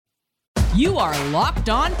You are Locked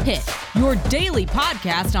On Pitt, your daily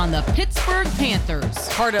podcast on the Pittsburgh Panthers.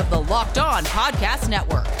 Part of the Locked On Podcast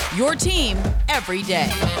Network, your team every day.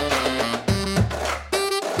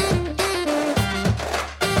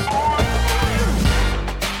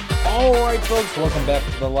 All right, folks, welcome back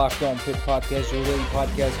to the Locked On Pitt podcast, your daily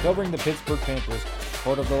podcast covering the Pittsburgh Panthers,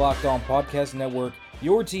 part of the Locked On Podcast Network,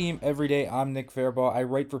 your team every day. I'm Nick Fairbaugh. I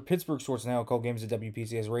write for Pittsburgh Sports Now, call games at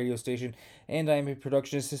WPCS radio station, and I am a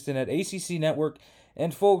production assistant at ACC Network.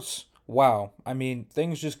 And folks, wow, I mean,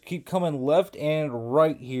 things just keep coming left and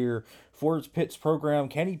right here for Pitt's program.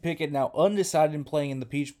 Kenny Pickett now undecided and playing in the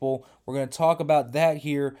Peach Bowl. We're going to talk about that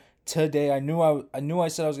here today. I knew I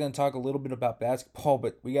said I was going to talk a little bit about basketball,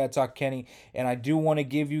 but we got to talk Kenny, and I do want to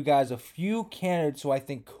give you guys a few candidates who I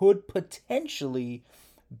think could potentially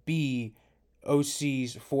be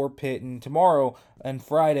OCs for Pitt. And tomorrow and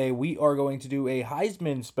Friday, we are going to do a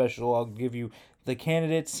Heisman special. I'll give you the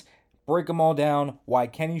candidates, break them all down, why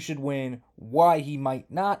Kenny should win, why he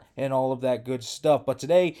might not, and all of that good stuff. But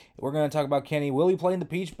today, we're going to talk about Kenny. Will he play in the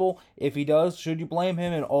Peach Bowl? If he does, should you blame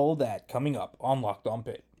him? And all that coming up on Locked On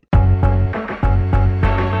Pitt.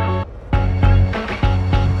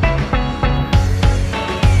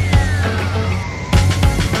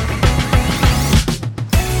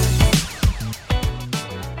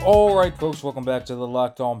 All right, folks, welcome back to the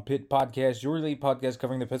Locked On Pitt podcast, your daily podcast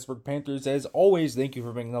covering the Pittsburgh Panthers. As always, thank you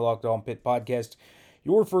for making the Locked On Pitt podcast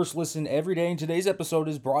your first listen every day. And today's episode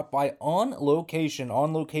is brought by On Location.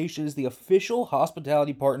 On Location is the official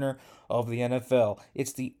hospitality partner of the NFL.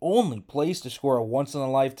 It's the only place to score a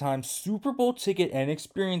once-in-a-lifetime Super Bowl ticket and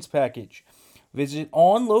experience package. Visit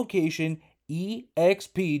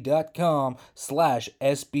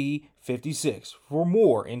onlocation.exp.com/SB56 for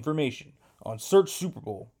more information on Search Super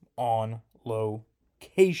Bowl On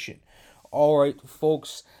Location. All right,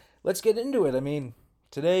 folks, let's get into it. I mean,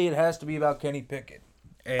 today it has to be about Kenny Pickett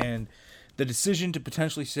and the decision to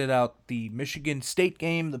potentially sit out the Michigan State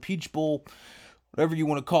game, the Peach Bowl, whatever you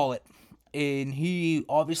want to call it. And he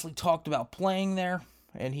obviously talked about playing there,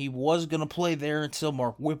 and he was going to play there until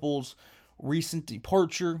Mark Whipple's recent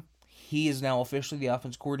departure. He is now officially the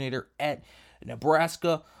offense coordinator at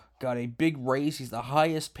Nebraska. Got a big raise. He's the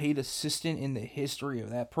highest paid assistant in the history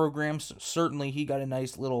of that program. So certainly he got a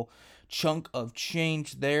nice little chunk of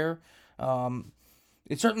change there.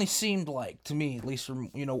 It certainly seemed like, to me, at least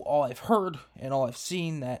from all I've heard and all I've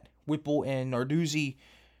seen, that Whipple and Narduzzi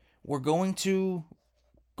were going to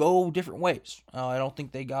go different ways. I don't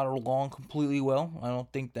think they got along completely well. I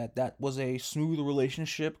don't think that was a smooth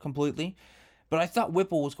relationship completely. But I thought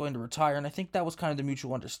Whipple was going to retire, and I think that was kind of the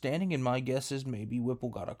mutual understanding, and my guess is maybe Whipple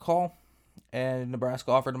got a call, and Nebraska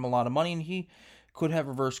offered him a lot of money, and he could have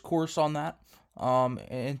reversed course on that.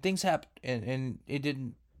 And things happened, and it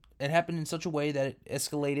didn't. It happened in such a way that it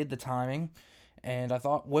escalated the timing, and I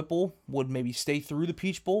thought Whipple would maybe stay through the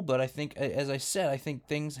Peach Bowl, but I think, as I said, I think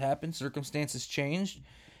things happened, circumstances changed,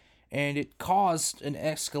 and it caused an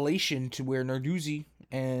escalation to where Narduzzi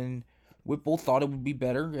and Whipple thought it would be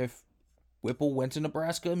better if Whipple went to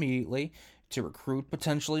Nebraska immediately to recruit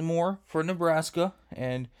potentially more for Nebraska,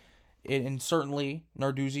 and certainly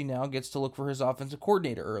Narduzzi now gets to look for his offensive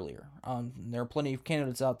coordinator earlier. There are plenty of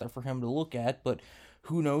candidates out there for him to look at, but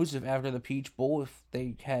who knows if after the Peach Bowl, if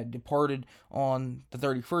they had departed on the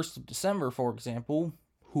 31st of December, for example,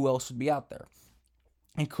 who else would be out there?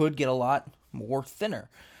 It could get a lot more thinner.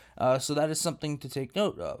 So that is something to take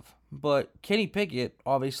note of. But Kenny Pickett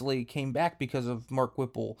obviously came back because of Mark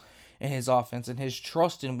Whipple and his offense and his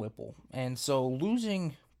trust in Whipple. And so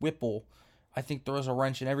losing Whipple, I think, throws a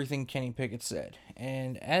wrench in everything Kenny Pickett said.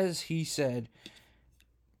 And as he said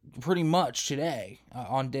pretty much today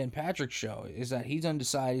on Dan Patrick's show, is that he's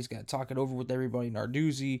undecided. He's got to talk it over with everybody,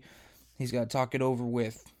 Narduzzi. He's got to talk it over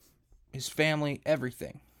with his family,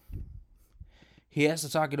 everything. He has to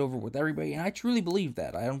talk it over with everybody, and I truly believe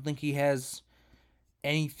that. I don't think he has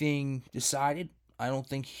anything decided. I don't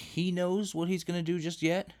think he knows what he's going to do just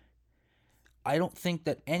yet. I don't think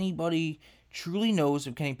that anybody truly knows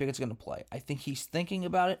if Kenny Pickett's going to play. I think he's thinking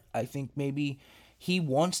about it. I think maybe he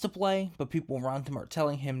wants to play, but people around him are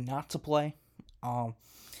telling him not to play.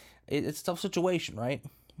 It's a tough situation, right?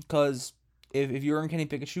 Because if you're in Kenny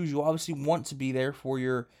Pickett's shoes, you obviously want to be there for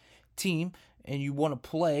your team, and you want to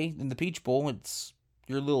play in the Peach Bowl. It's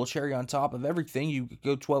your little cherry on top of everything. You could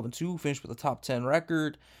go 12-2, finish with a top 10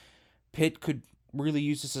 record. Pitt could really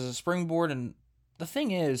use this as a springboard, and the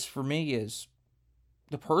thing is, for me, is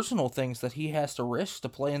the personal things that he has to risk to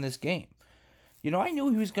play in this game. I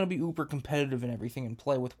knew he was going to be uber competitive and everything and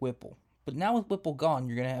play with Whipple. But now with Whipple gone,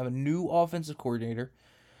 you're going to have a new offensive coordinator.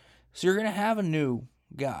 So you're going to have a new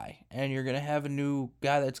guy, and you're going to have a new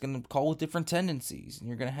guy that's going to call with different tendencies, and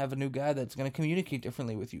you're going to have a new guy that's going to communicate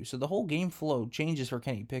differently with you. So the whole game flow changes for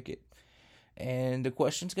Kenny Pickett. And the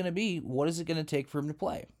question's going to be, what is it going to take for him to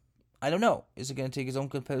play? I don't know. Is it going to take his own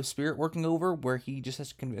competitive spirit working over where he just has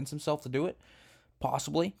to convince himself to do it?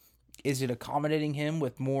 Possibly. Is it accommodating him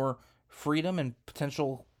with more freedom and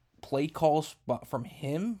potential play calls from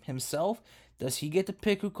himself? Does he get to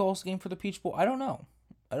pick who calls the game for the Peach Bowl? I don't know.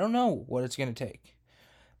 I don't know what it's going to take.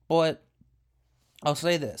 But I'll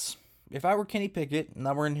say this. If I were Kenny Pickett and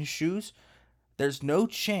I were in his shoes, there's no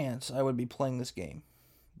chance I would be playing this game.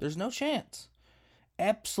 There's no chance.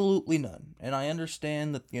 Absolutely none. And I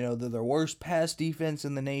understand that, they're the worst pass defense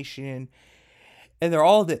in the nation. And they're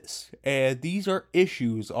all this. And these are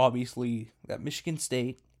issues, obviously, that Michigan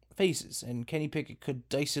State faces. And Kenny Pickett could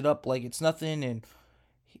dice it up like it's nothing. And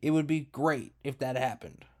it would be great if that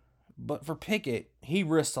happened. But for Pickett, he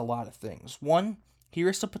risks a lot of things. One, he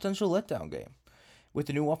risks a potential letdown game. With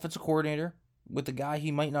the new offensive coordinator, with the guy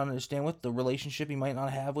he might not understand with, the relationship he might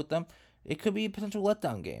not have with them, it could be a potential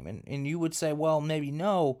letdown game. And you would say, well, maybe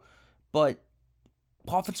no, but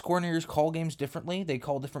offense coordinators call games differently. They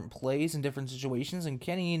call different plays in different situations, and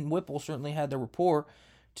Kenny and Whipple certainly had the rapport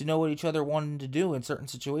to know what each other wanted to do in certain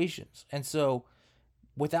situations. And so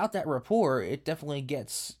without that rapport, it definitely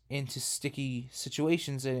gets into sticky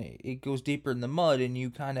situations, and it goes deeper in the mud, and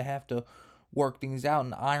you kind of have to work things out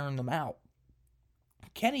and iron them out.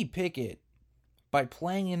 Kenny Pickett, by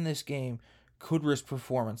playing in this game, could risk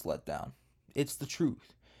performance letdown. It's the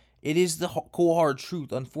truth. It is the cold hard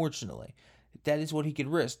truth, unfortunately. That is what he could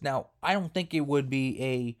risk. Now, I don't think it would be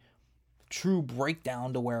a true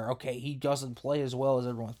breakdown to where, okay, he doesn't play as well as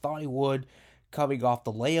everyone thought he would, coming off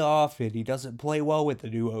the layoff, and he doesn't play well with the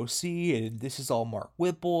new OC, and this is all Mark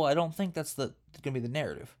Whipple. I don't think that's going to be the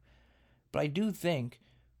narrative. But I do think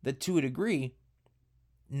that, to a degree,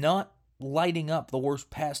 not lighting up the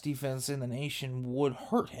worst pass defense in the nation would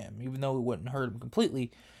hurt him, even though it wouldn't hurt him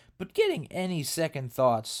completely. But getting any second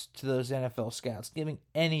thoughts to those NFL scouts, giving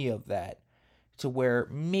any of that to where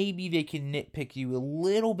maybe they can nitpick you a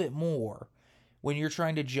little bit more when you're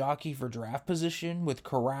trying to jockey for draft position with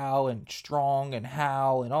Corral and Strong and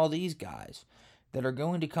Howell and all these guys that are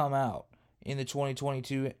going to come out in the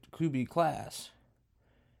 2022 QB class.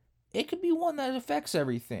 It could be one that affects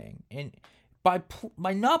everything. And by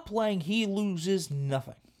not playing, he loses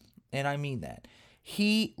nothing. And I mean that.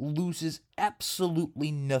 He loses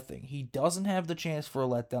absolutely nothing. He doesn't have the chance for a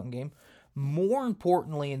letdown game. More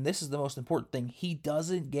importantly, and this is the most important thing, he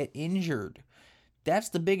doesn't get injured. That's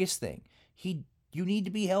the biggest thing. You need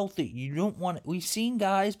to be healthy. You don't want it. We've seen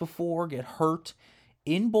guys before get hurt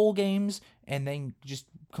in bowl games and then just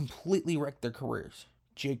completely wreck their careers.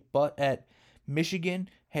 Jake Butt at Michigan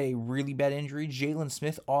had a really bad injury. Jalen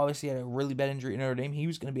Smith obviously had a really bad injury in Notre Dame. He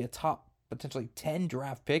was going to be a top, potentially 10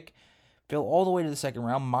 draft pick. Fell all the way to the second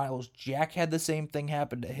round. Miles Jack had the same thing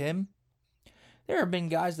happen to him. There have been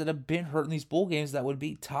guys that have been hurt in these bowl games that would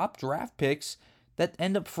be top draft picks that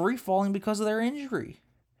end up free falling because of their injury.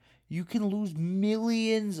 You can lose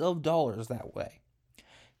millions of dollars that way.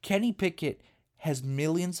 Kenny Pickett has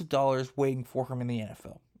millions of dollars waiting for him in the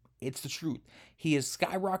NFL. It's the truth. He has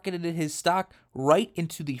skyrocketed his stock right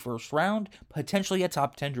into the first round, potentially a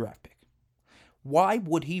top 10 draft pick. Why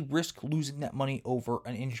would he risk losing that money over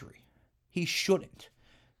an injury? He shouldn't.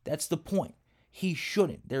 That's the point. He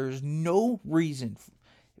shouldn't. There is no reason,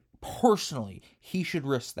 personally, he should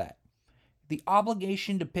risk that. The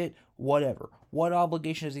obligation to Pitt, whatever. What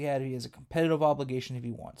obligation does he have? He has a competitive obligation if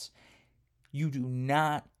he wants. You do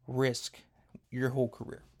not risk your whole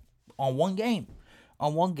career on one game.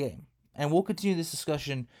 And we'll continue this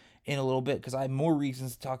discussion in a little bit because I have more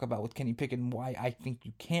reasons to talk about with Kenny Pickett and why I think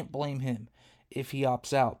you can't blame him if he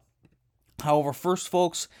opts out. However, first,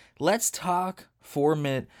 folks, let's talk for a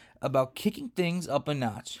minute about kicking things up a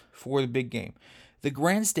notch for the big game. The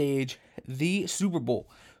grand stage, the Super Bowl.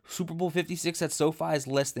 Super Bowl 56 at SoFi is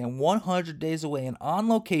less than 100 days away, and On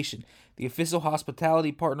Location, the official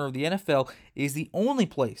hospitality partner of the NFL, is the only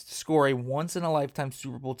place to score a once-in-a-lifetime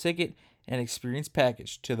Super Bowl ticket and experience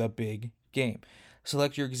package to the big game.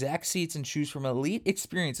 Select your exact seats and choose from elite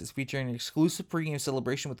experiences featuring an exclusive pregame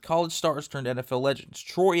celebration with college stars turned NFL legends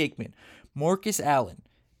Troy Aikman, Marcus Allen,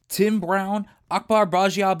 Tim Brown, Akbar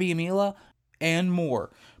Bajiabiamila, and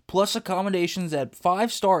more. Plus accommodations at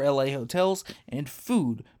 5-star LA hotels and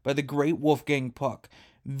food by the great Wolfgang Puck.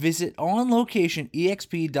 Visit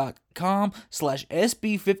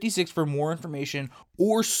onlocationexp.com/SB56 for more information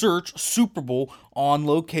or search Super Bowl On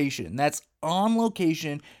Location. That's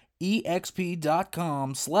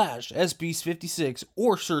onlocationexp.com/SB56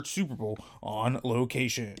 or search Super Bowl On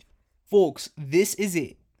Location. Folks, this is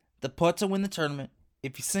it. The putt to win the tournament.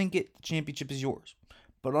 If you sink it, the championship is yours.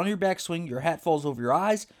 But on your backswing, your hat falls over your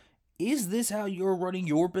eyes. Is this how you're running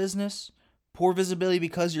your business? Poor visibility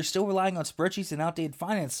because you're still relying on spreadsheets and outdated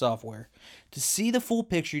finance software. To see the full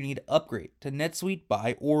picture, you need to upgrade to NetSuite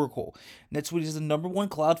by Oracle. NetSuite is the #1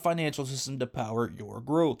 cloud financial system to power your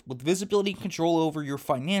growth. With visibility and control over your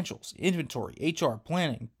financials, inventory, HR,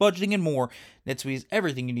 planning, budgeting, and more, NetSuite is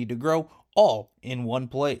everything you need to grow, all in one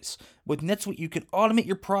place. With NetSuite, you can automate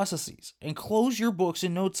your processes and close your books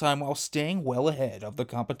in no time while staying well ahead of the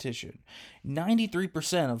competition.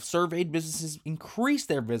 93% of surveyed businesses increase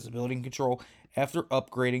their visibility and control after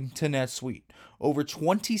upgrading to NetSuite. Over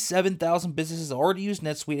 27,000 businesses already use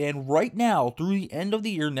NetSuite, and right now, through the end of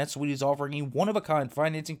the year, NetSuite is offering a one-of-a-kind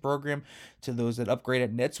financing program to those that upgrade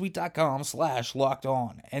at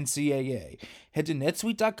netsuite.com/lockedonnCAA. Head to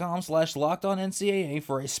netsuite.com/lockedonnCAA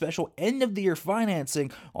for a special end-of-the-year financing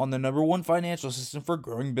on the #1 financial system for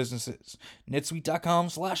growing businesses.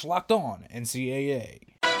 netsuite.com/lockedonnCAA.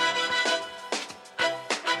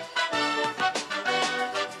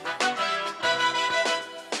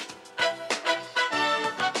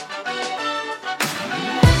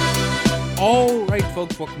 All right,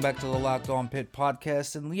 folks, welcome back to the Locked On Pitt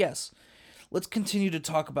podcast. And yes, let's continue to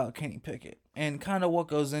talk about Kenny Pickett and kind of what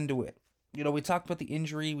goes into it. You know, we talked about the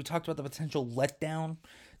injury, we talked about the potential letdown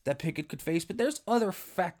that Pickett could face, but there's other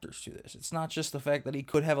factors to this. It's not just the fact that he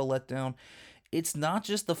could have a letdown. It's not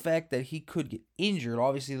just the fact that he could get injured.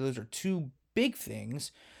 Obviously, those are two big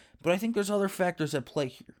things, but I think there's other factors at play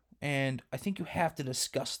here, and I think you have to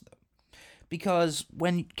discuss them. Because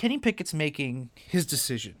when Kenny Pickett's making his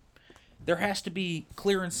decision, there has to be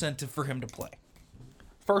clear incentive for him to play.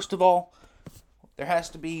 First of all, there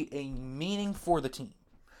has to be a meaning for the team.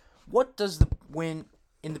 What does the win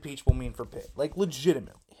in the Peach Bowl mean for Pitt? Like,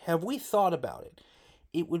 legitimately, have we thought about it?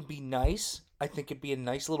 It would be nice. I think it'd be a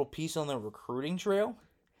nice little piece on the recruiting trail.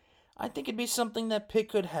 I think it'd be something that Pitt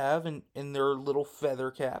could have in their little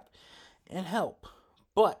feather cap and help.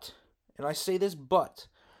 But, and I say this but,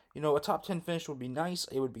 you know, a top 10 finish would be nice.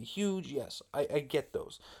 It would be huge. Yes, I get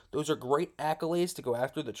those. Those are great accolades to go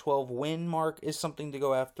after. The 12-win mark is something to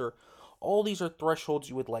go after. All these are thresholds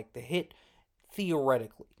you would like to hit,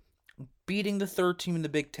 theoretically. Beating the third team in the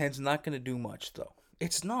Big Ten is not going to do much, though.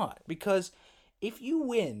 It's not. Because if you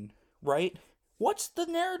win, right, what's the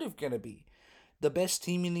narrative going to be? The best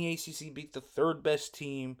team in the ACC beat the third best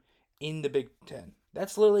team in the Big Ten.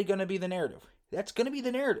 That's literally going to be the narrative. That's going to be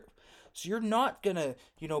the narrative. So you're not going to,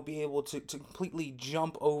 be able to completely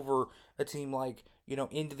jump over a team like,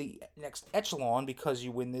 into the next echelon because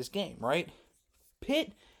you win this game, right?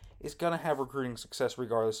 Pitt is going to have recruiting success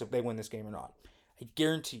regardless if they win this game or not. I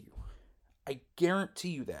guarantee you. I guarantee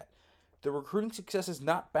you that. The recruiting success is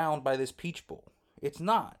not bound by this Peach Bowl. It's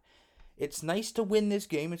not. It's nice to win this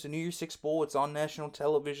game. It's a New Year's Six Bowl. It's on national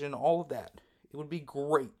television, all of that. It would be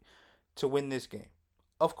great to win this game.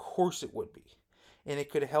 Of course it would be. And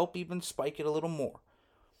it could help even spike it a little more.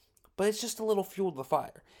 But it's just a little fuel to the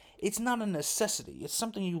fire. It's not a necessity. It's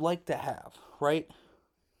something you like to have, right?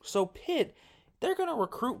 So Pitt, they're going to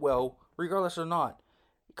recruit well, regardless or not.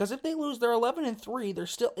 Because if they lose, they're 11-3. They're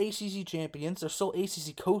still ACC champions. They're still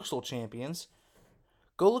ACC Coastal champions.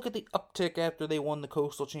 Go look at the uptick after they won the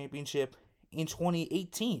Coastal Championship in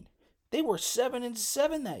 2018. They were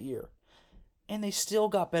 7-7 that year. And they still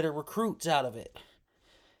got better recruits out of it.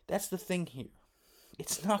 That's the thing here.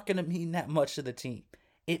 It's not going to mean that much to the team.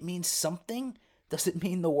 It means something. Does it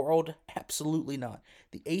mean the world? Absolutely not.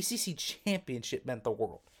 The ACC Championship meant the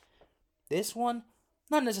world. This one,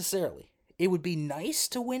 not necessarily. It would be nice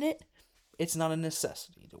to win it. It's not a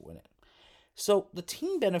necessity to win it. So the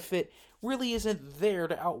team benefit really isn't there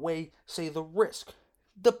to outweigh, say, the risk.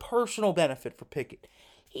 The personal benefit for Pickett.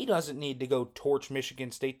 He doesn't need to go torch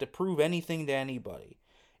Michigan State to prove anything to anybody.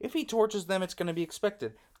 If he torches them, it's going to be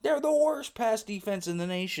expected. They're the worst pass defense in the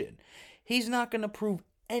nation. He's not going to prove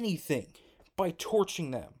anything by torching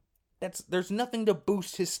them. There's nothing to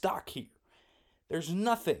boost his stock here. There's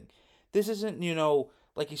nothing. This isn't,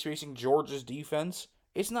 like he's facing Georgia's defense.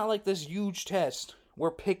 It's not like this huge test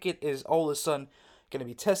where Pickett is all of a sudden going to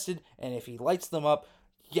be tested, and if he lights them up,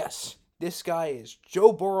 yes, this guy is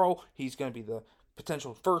Joe Burrow. He's going to be the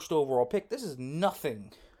potential first overall pick. This is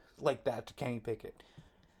nothing like that to Kenny Pickett.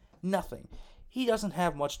 Nothing. He doesn't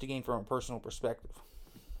have much to gain from a personal perspective.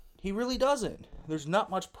 He really doesn't. There's not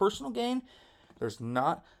much personal gain. There's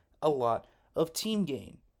not a lot of team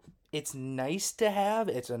gain. It's nice to have.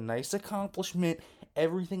 It's a nice accomplishment.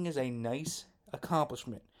 Everything is a nice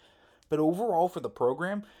accomplishment. But overall for the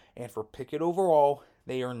program and for Pickett overall,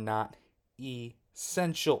 they are not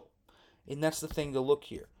essential. And that's the thing to look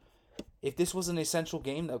here. if this was an essential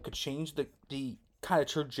game that could change the kind of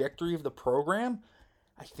trajectory of the program,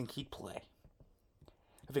 I think he'd play.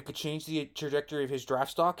 If it could change the trajectory of his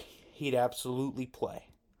draft stock, he'd absolutely play.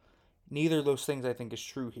 Neither of those things I think is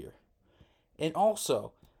true here. And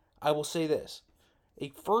also, I will say this. A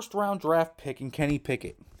first-round draft pick in Kenny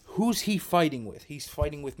Pickett, who's he fighting with? He's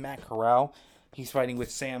fighting with Matt Corral. He's fighting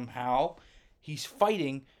with Sam Howell. He's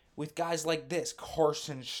fighting with guys like this,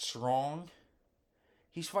 Carson Strong.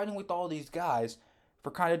 He's fighting with all these guys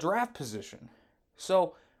for kind of draft position.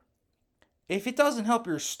 So, if it doesn't help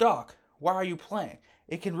your stock, why are you playing?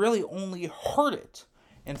 It can really only hurt it,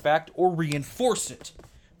 in fact, or reinforce it.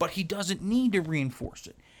 But he doesn't need to reinforce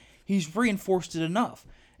it. He's reinforced it enough.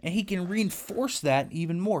 And he can reinforce that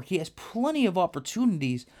even more. He has plenty of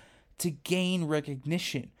opportunities to gain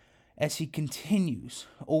recognition as he continues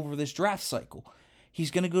over this draft cycle. He's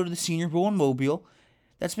going to go to the Senior Bowl in Mobile.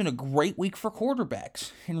 That's been a great week for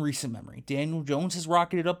quarterbacks in recent memory. Daniel Jones has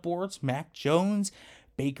rocketed up boards. Mac Jones,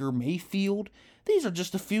 Baker Mayfield. These are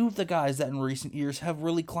just a few of the guys that in recent years have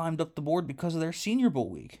really climbed up the board because of their Senior Bowl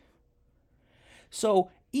week. So,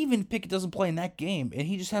 even if Pickett doesn't play in that game and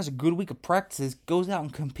he just has a good week of practices, goes out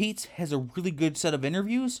and competes, has a really good set of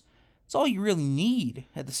interviews, that's all you really need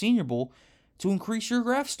at the Senior Bowl to increase your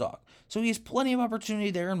draft stock. So he has plenty of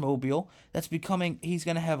opportunity there in Mobile. He's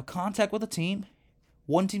going to have a contact with a team.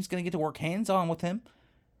 One team's going to get to work hands-on with him.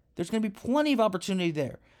 There's going to be plenty of opportunity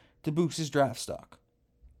there to boost his draft stock.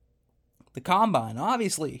 The Combine,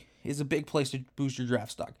 obviously, is a big place to boost your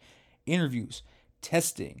draft stock. Interviews,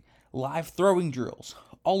 testing, live throwing drills,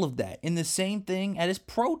 all of that. And the same thing at his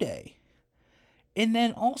pro day. And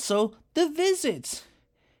then also the visits.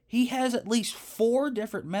 He has at least 4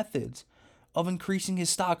 different methods of increasing his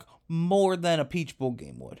stock more than a Peach Bowl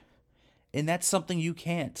game would. And that's something you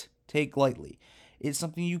can't take lightly. It's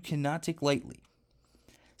something you cannot take lightly.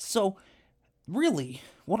 So, really,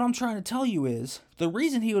 what I'm trying to tell you is, the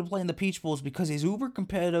reason he would play in the Peach Bowl is because he's uber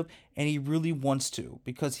competitive and he really wants to.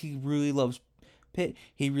 Because he really loves Pitt.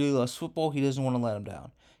 He really loves football. He doesn't want to let him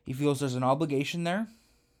down. He feels there's an obligation there.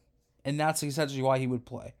 And that's essentially why he would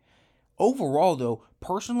play. Overall, though,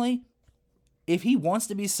 personally, if he wants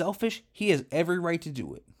to be selfish, he has every right to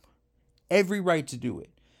do it. Every right to do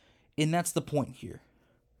it. And that's the point here.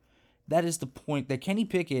 That is the point that Kenny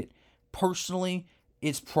Pickett, personally,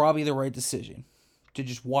 it's probably the right decision to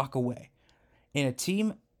just walk away. In a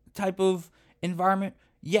team type of environment,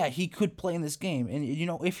 yeah, he could play in this game. And,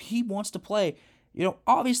 if he wants to play,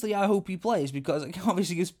 obviously I hope he plays because it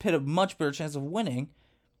obviously gives Pitt a much better chance of winning.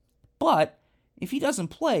 But if he doesn't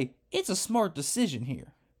play, it's a smart decision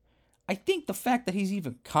here. I think the fact that he's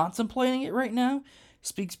even contemplating it right now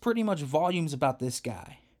speaks pretty much volumes about this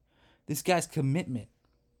guy. This guy's commitment.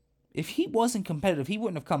 If he wasn't competitive, he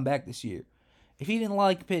wouldn't have come back this year. If he didn't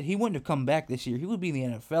like Pitt, he wouldn't have come back this year. He would be in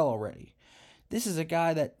the NFL already. This is a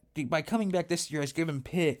guy that, by coming back this year, has given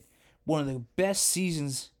Pitt one of the best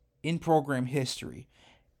seasons in program history,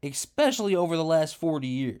 especially over the last 40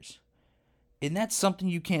 years. And that's something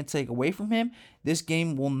you can't take away from him. This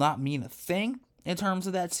game will not mean a thing in terms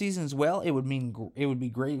of that season as well. It would be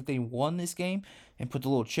great if they won this game and put the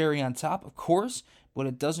little cherry on top, of course, but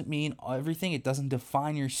it doesn't mean everything. It doesn't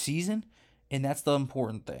define your season, and that's the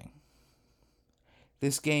important thing.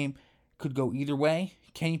 This game could go either way.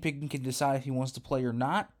 Kenny Pickett can decide if he wants to play or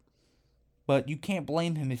not, but you can't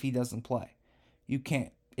blame him if he doesn't play. You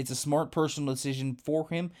can't. It's a smart personal decision for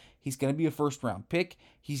him. He's going to be a first-round pick.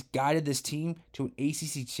 He's guided this team to an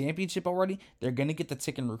ACC championship already. They're going to get the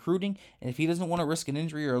tick in recruiting, and if he doesn't want to risk an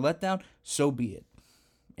injury or a letdown, so be it.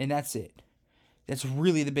 And that's it. That's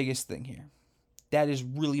really the biggest thing here. That is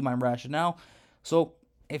really my rationale. So,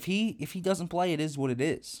 if he doesn't play, it is what it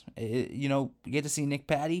is. You get to see Nick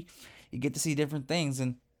Patty. You get to see different things,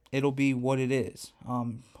 and it'll be what it is.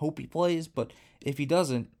 Hope he plays, but if he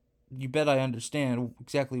doesn't, you bet I understand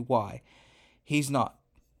exactly why he's not.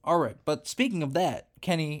 All right, but speaking of that,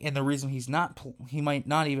 Kenny, and the reason he might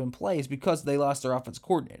not even play is because they lost their offense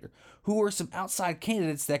coordinator. Who are some outside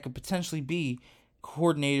candidates that could potentially be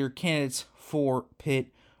coordinator candidates for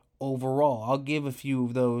Pitt overall? I'll give a few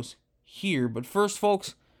of those here, but first,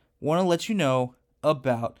 folks, want to let you know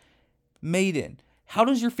about Made In. How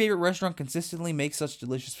does your favorite restaurant consistently make such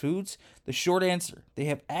delicious foods? The short answer, they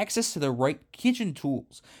have access to the right kitchen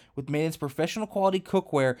tools. With Made In's professional quality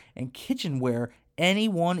cookware and kitchenware,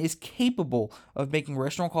 anyone is capable of making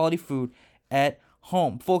restaurant quality food at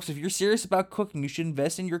home. Folks, if you're serious about cooking, you should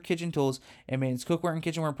invest in your kitchen tools, and Made In's cookware and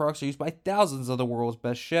kitchenware products are used by thousands of the world's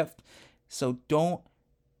best chefs. So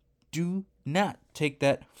do not take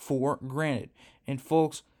that for granted. And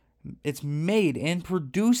folks, it's made and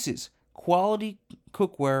produces quality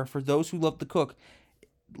cookware for those who love to cook.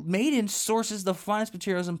 Made-In sources the finest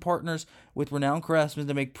materials and partners with renowned craftsmen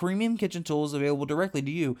to make premium kitchen tools available directly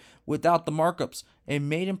to you without the markups. And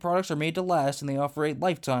Made-In products are made to last, and they offer a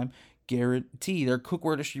lifetime guarantee. Their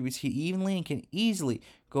cookware distributes heat evenly and can easily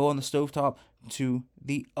go on the stovetop to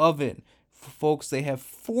the oven. Folks, they have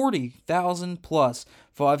 40,000 plus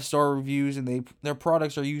 5-star reviews, and their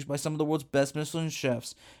products are used by some of the world's best Michelin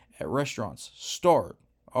chefs at restaurants starred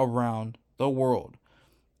around the world.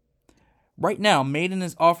 Right now, Made-In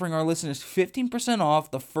is offering our listeners 15% off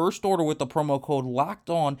the first order with the promo code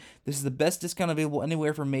LOCKEDON. This is the best discount available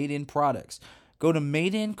anywhere for Made-In products. Go to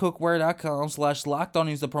madeincookware.com/lockedon.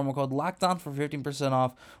 Use the promo code LOCKEDON for 15%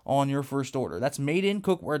 off on your first order. That's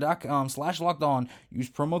madeincookware.com/lockedon. Use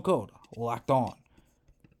promo code LOCKEDON.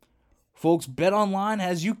 Folks, BetOnline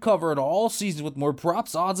has you covered all season with more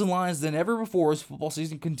props, odds, and lines than ever before as football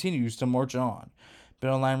season continues to march on.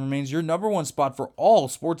 BetOnline remains your number one spot for all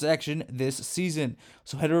sports action this season.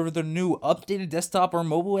 So head over to the new updated desktop or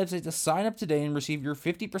mobile website to sign up today and receive your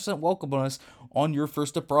 50% welcome bonus on your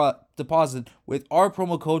first deposit with our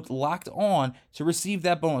promo code LOCKEDON to receive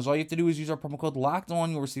that bonus. All you have to do is use our promo code LOCKEDON.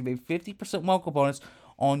 You'll receive a 50% welcome bonus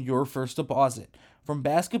on your first deposit. From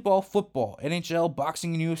basketball, football, NHL,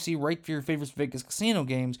 boxing, and UFC, right for your favorite Vegas casino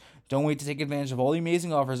games, don't wait to take advantage of all the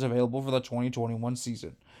amazing offers available for the 2021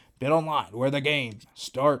 season. BetOnline, where the game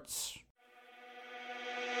starts.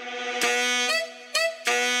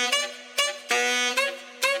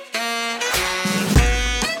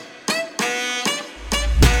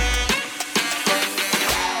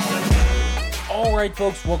 All right,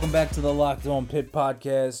 folks, welcome back to the Locked On Pitt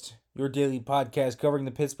podcast, your daily podcast covering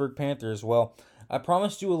the Pittsburgh Panthers. Well, I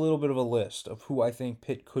promised you a little bit of a list of who I think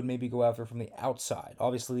Pitt could maybe go after from the outside.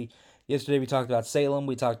 Obviously, yesterday we talked about Salem,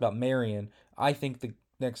 we talked about Marion. I think the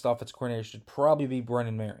next offensive coordinator should probably be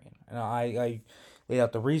Brennan Marion. And I laid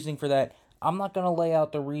out the reasoning for that. I'm not going to lay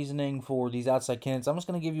out the reasoning for these outside candidates. I'm just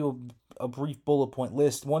going to give you a brief bullet point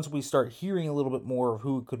list. Once we start hearing a little bit more of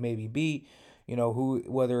who it could maybe be,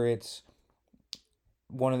 whether it's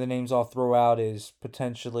one of the names I'll throw out is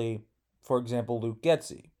potentially, for example, Luke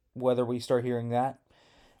Getsy. Whether we start hearing that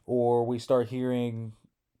or we start hearing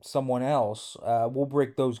someone else, we'll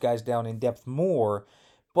break those guys down in depth more.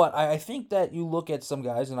 But I think that you look at some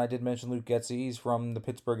guys, and I did mention Luke Getsy. He's from the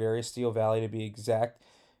Pittsburgh area, Steel Valley to be exact.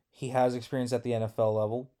 He has experience at the NFL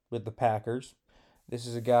level with the Packers. This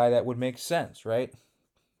is a guy that would make sense, right?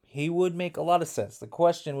 He would make a lot of sense. The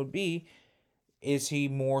question would be, is he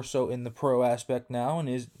more so in the pro aspect now, and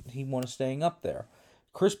is he want to staying up there?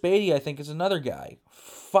 Chris Beatty, I think, is another guy.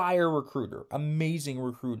 Fire recruiter, amazing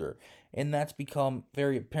recruiter, and that's become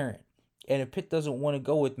very apparent. And if Pitt doesn't want to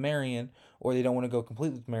go with Marion, or they don't want to go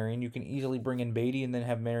completely with Marion, you can easily bring in Beatty and then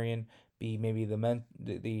have Marion be maybe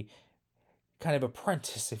the kind of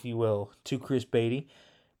apprentice, if you will, to Chris Beatty.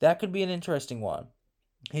 That could be an interesting one.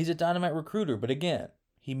 He's a dynamite recruiter, but again,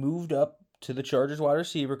 he moved up to the Chargers wide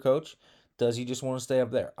receiver coach. Does he just want to stay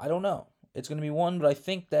up there? I don't know. It's going to be one, but I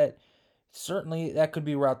think that certainly that could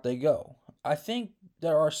be a route they go. I think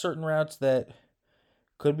there are certain routes that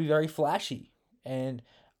could be very flashy, and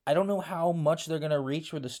I don't know how much they're going to reach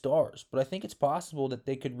for the stars, but I think it's possible that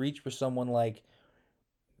they could reach for someone like,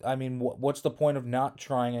 what's the point of not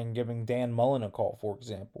trying and giving Dan Mullen a call, for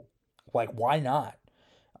example? Like, why not?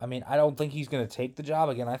 I don't think he's going to take the job.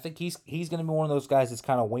 Again, I think he's going to be one of those guys that's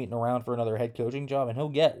kind of waiting around for another head coaching job, and he'll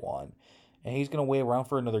get one. And he's going to wait around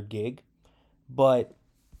for another gig. But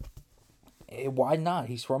why not?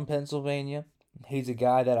 He's from Pennsylvania. He's a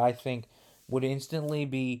guy that I think would instantly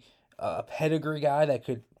be a pedigree guy that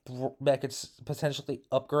could potentially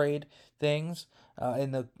upgrade things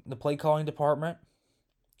in the play calling department.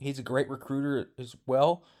 He's a great recruiter as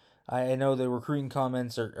well. I know the recruiting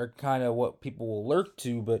comments are kind of what people will lurk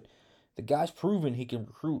to, but the guy's proven he can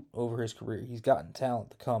recruit over his career. He's gotten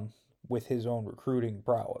talent to come with his own recruiting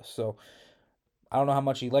prowess. So I don't know how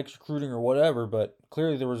much he likes recruiting or whatever, but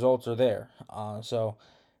clearly the results are there. So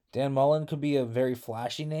Dan Mullen could be a very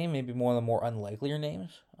flashy name, maybe one of the more unlikelier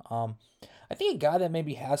names. I think a guy that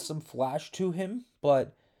maybe has some flash to him,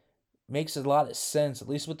 but makes a lot of sense, at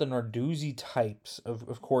least with the Narduzzi types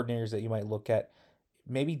of coordinators that you might look at.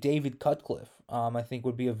 Maybe David Cutcliffe, I think,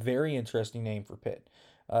 would be a very interesting name for Pitt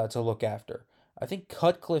to look after. I think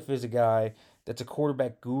Cutcliffe is a guy that's a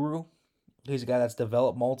quarterback guru. He's a guy that's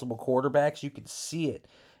developed multiple quarterbacks. You can see it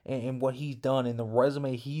in what he's done, in the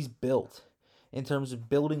resume he's built in terms of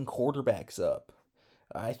building quarterbacks up.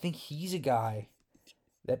 I think he's a guy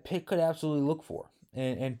that Pitt could absolutely look for,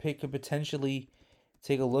 and Pitt could potentially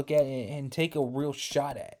take a look at and take a real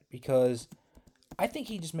shot at, because I think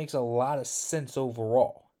he just makes a lot of sense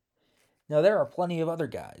overall. Now, there are plenty of other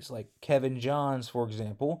guys, like Kevin Johns, for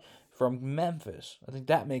example, from Memphis. I think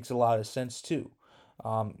that makes a lot of sense, too.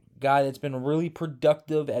 Guy that's been really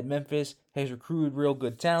productive at Memphis, has recruited real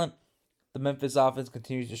good talent. The Memphis offense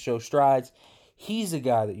continues to show strides. He's a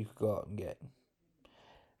guy that you could go out and get.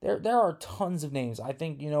 There are tons of names. I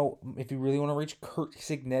think, if you really want to reach Curt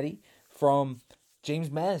Cignetti from James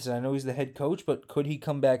Madison, I know he's the head coach, but could he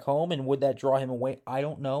come back home, and would that draw him away? I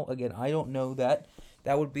don't know. Again, I don't know that.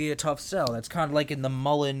 That would be a tough sell. That's kind of like in the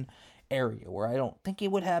Mullen area, where I don't think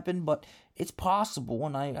it would happen, but it's possible,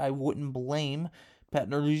 and I wouldn't blame Pat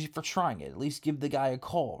Narduzzi for trying it. At least give the guy a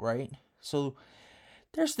call, right? So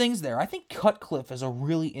there's things there. I think Cutcliffe is a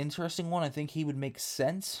really interesting one. I think he would make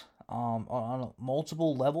sense on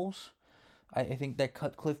multiple levels. I think that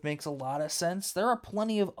Cutcliffe makes a lot of sense. There are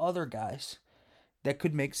plenty of other guys that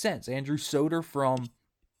could make sense. Andrew Soder from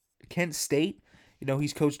Kent State.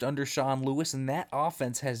 He's coached under Sean Lewis, and that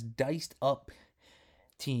offense has diced up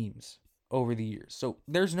teams over the years. So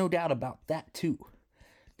there's no doubt about that, too.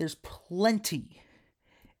 There's plenty,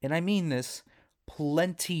 and I mean this,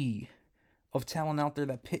 plenty of talent out there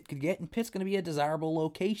that Pitt could get, and Pitt's going to be a desirable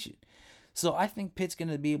location. So I think Pitt's going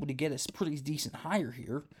to be able to get a pretty decent hire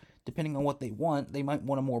here, depending on what they want. They might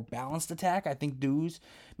want a more balanced attack. I think Dews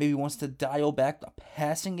maybe wants to dial back the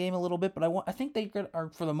passing game a little bit, but I think they are,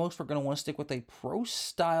 for the most part, going to want to stick with a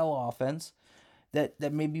pro-style offense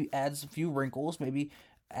that maybe adds a few wrinkles, maybe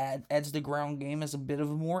adds the ground game as a bit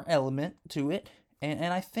of a more element to it.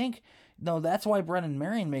 And I think, that's why Brennan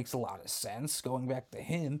Marion makes a lot of sense, going back to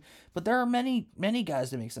him. But there are many, many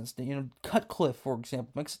guys that make sense. Cutcliffe, for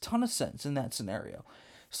example, makes a ton of sense in that scenario.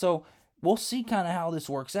 So we'll see kind of how this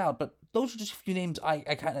works out. But those are just a few names I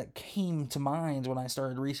kind of came to mind when I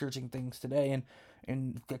started researching things today.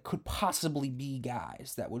 And that could possibly be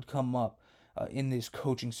guys that would come up in this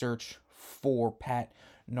coaching search for Pat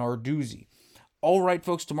Narduzzi. All right,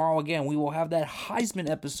 folks, tomorrow, again, we will have that Heisman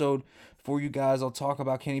episode for you guys. I'll talk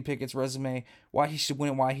about Kenny Pickett's resume, why he should win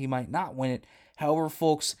it, why he might not win it. However,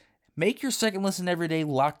 folks, make your second listen every day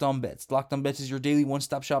Locked On Bets. Locked On Bets is your daily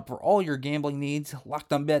one-stop shop for all your gambling needs.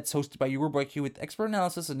 Locked On Bets, hosted by your boy Q, with expert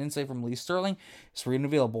analysis and insight from Lee Sterling, is free and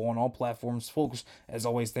available on all platforms. Folks, as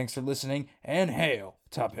always, thanks for listening, and hail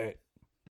Top Hit.